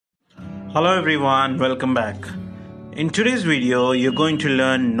Hello everyone, welcome back. In today's video, you're going to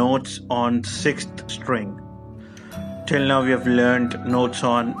learn notes on 6th string. Till now we have learned notes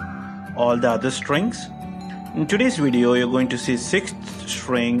on all the other strings. In today's video, you're going to see 6th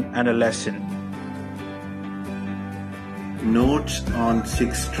string and a lesson. Notes on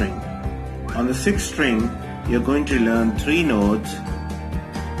 6th string. On the 6th string, you're going to learn 3 notes: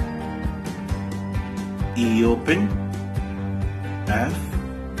 E open, F,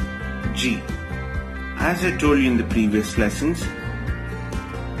 G. As I told you in the previous lessons,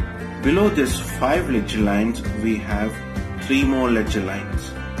 below this 5 ledger lines we have 3 more ledger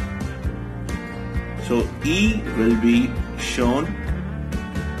lines. So E will be shown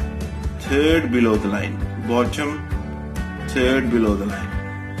third below the line, bottom third below the line.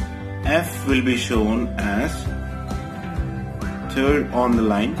 F will be shown as third on the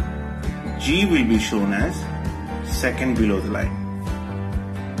line. G will be shown as second below the line.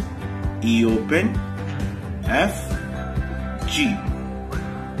 E open, F, G.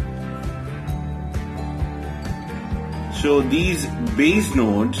 So these bass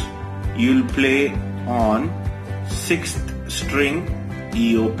notes you'll play on 6th string,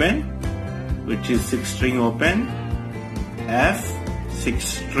 E open, which is 6th string open, F, 6th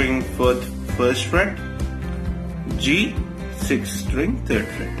string first fret, G, 6th string third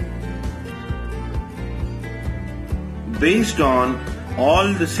fret. Based on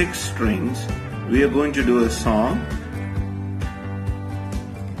all the 6 strings, we are going to do a song.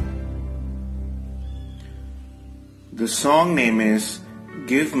 The song name is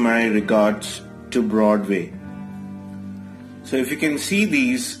Give My Regards to Broadway. So if you can see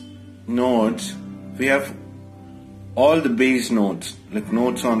these notes, we have all the bass notes, like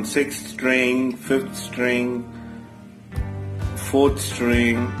notes on 6th string, 5th string, 4th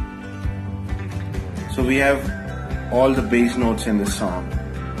string. So we have all the bass notes in the song.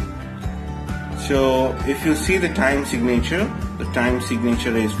 So if you see the time signature, the time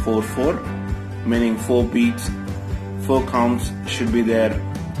signature is 4/4, meaning 4 beats, 4 counts should be there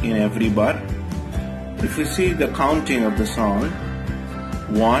in every bar. If you see the counting of the song,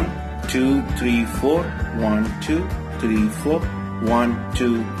 1, 2, 3, 4, 1, 2, 3, 4, 1,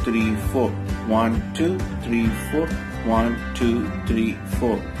 2, 3, 4, 1, 2, 3, 4, 1, 2, 3,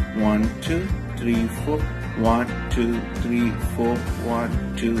 4, 1, 2, 3, 4, 1, 2, 3, 4, 1,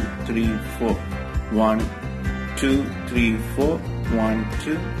 2, 3, 4, 1, 2, 3, 4, 1,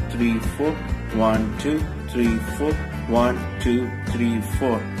 2, 3, 4, 1, 2, 3, 4, 1, 2, 3,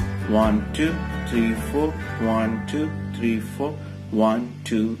 4, 1, 2, 3, 4, 1, 2, 3, 4, 1,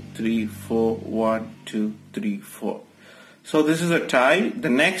 2, 3, 4, 1, 2, 3, 4. So this is a tie. The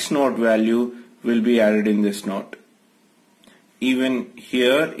next note value will be added in this note. Even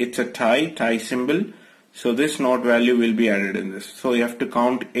here it's a tie symbol. So this note value will be added in this. So you have to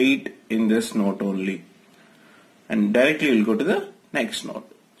count 8 in this note only. And directly we'll go to the next note.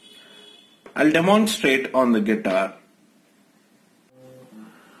 I'll demonstrate on the guitar